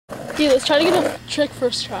Mikey, let's try to get a trick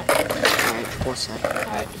first try. Alright, force it.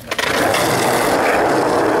 Alright.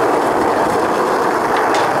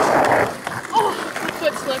 Oh, my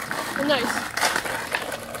foot slipped. Oh, nice.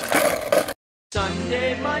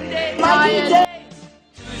 Sunday, Monday, Ryan.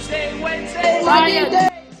 Tuesday, Wednesday, Ryan.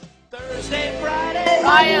 Thursday, Friday,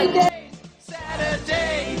 Ryan.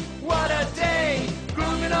 Saturday, what a day,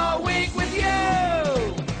 grooving all week with you.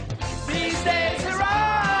 These days are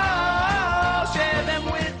all, share them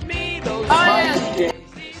with me, those Ryan. days.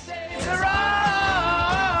 These days are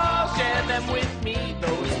all, share them with me,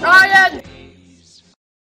 those Ryan. days.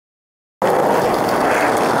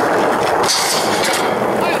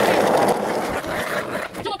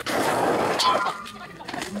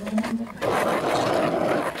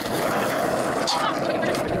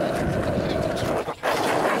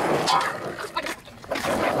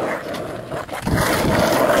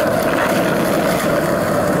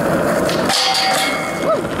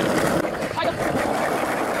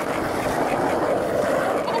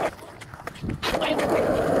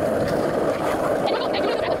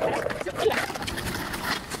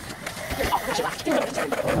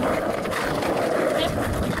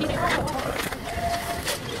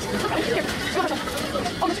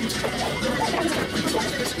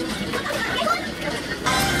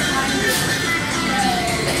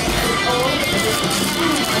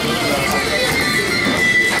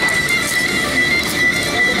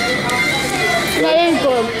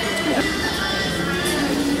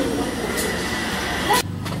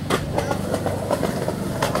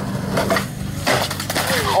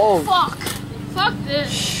 Oh, fuck. Fuck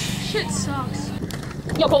this. Shit sucks.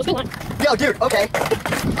 Yo, Cole, spin line. Yo, dude, okay.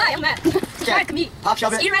 Hi, I'm Matt. Subscribe to me. Pop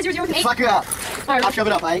shove it. Speed around 008. Fuck you up. Alright. Pop shove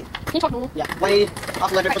it up, right? Can you talk normal? Yeah. 180.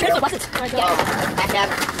 Off left. Turn the buses. Alright, go. Back stab.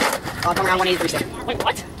 Come around 183 step. Wait,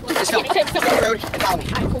 what? Just film. Okay, Go the road and follow me.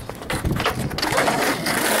 Alright, cool.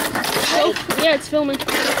 Oh, yeah, it's filming.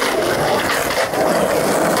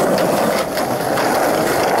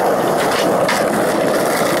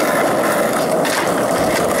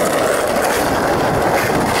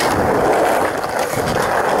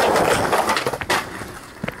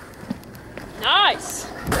 Nice.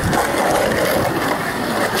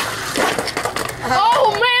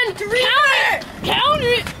 Oh man, count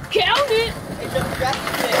it! Count it!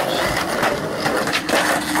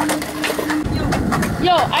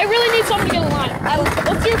 Yo, I really need someone to get a line.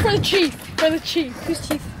 Let's do it for the chief. For the chief. Who's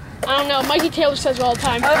chief? I don't know. Mikey Taylor says it all the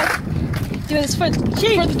time. Doing this for the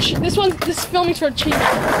chief. For the this filming's for the chief.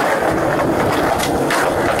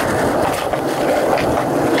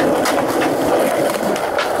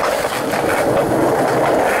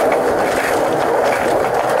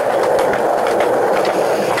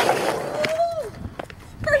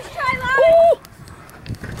 First try live.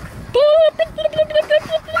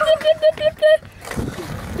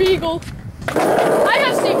 Beagle. I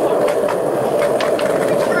have State Farm.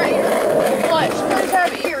 What? Supposed to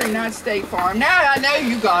have Erie, not State Farm. Now I know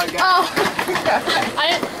you gotta go. Oh.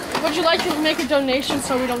 Would you like to make a donation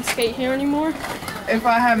so we don't skate here anymore? If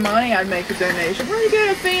I had money, I'd make a donation. Where you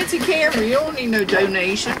get a fancy camera? You don't need no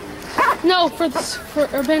donation. No, for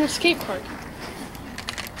Urbana Skate Park.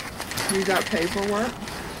 You got paperwork?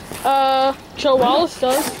 Joe Wallace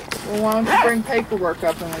does. Well, why don't you bring paperwork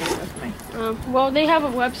up and leave it with me? Well, they have a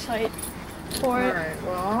website for it. Alright,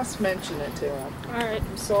 well, I'll mention it to him. Alright,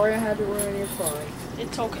 I'm sorry I had to ruin your fun.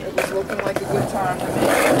 it's okay. It was looking like a good time to me.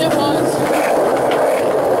 It was.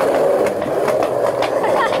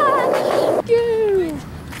 Dude.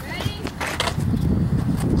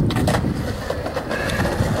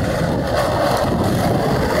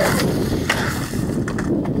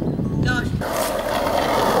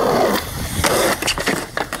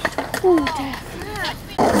 Ooh, damn.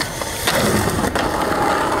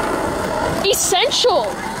 Essential.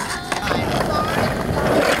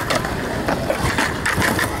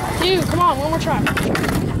 Dude, come on, one more try.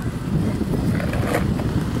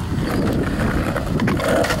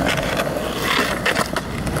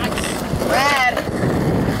 Brad!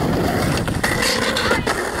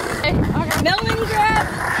 Okay, okay. Melon grab,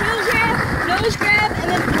 heel grab, nose grab, and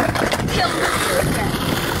then kill nose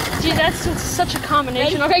grab. Gee, that's such a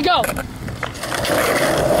combination. Okay, go.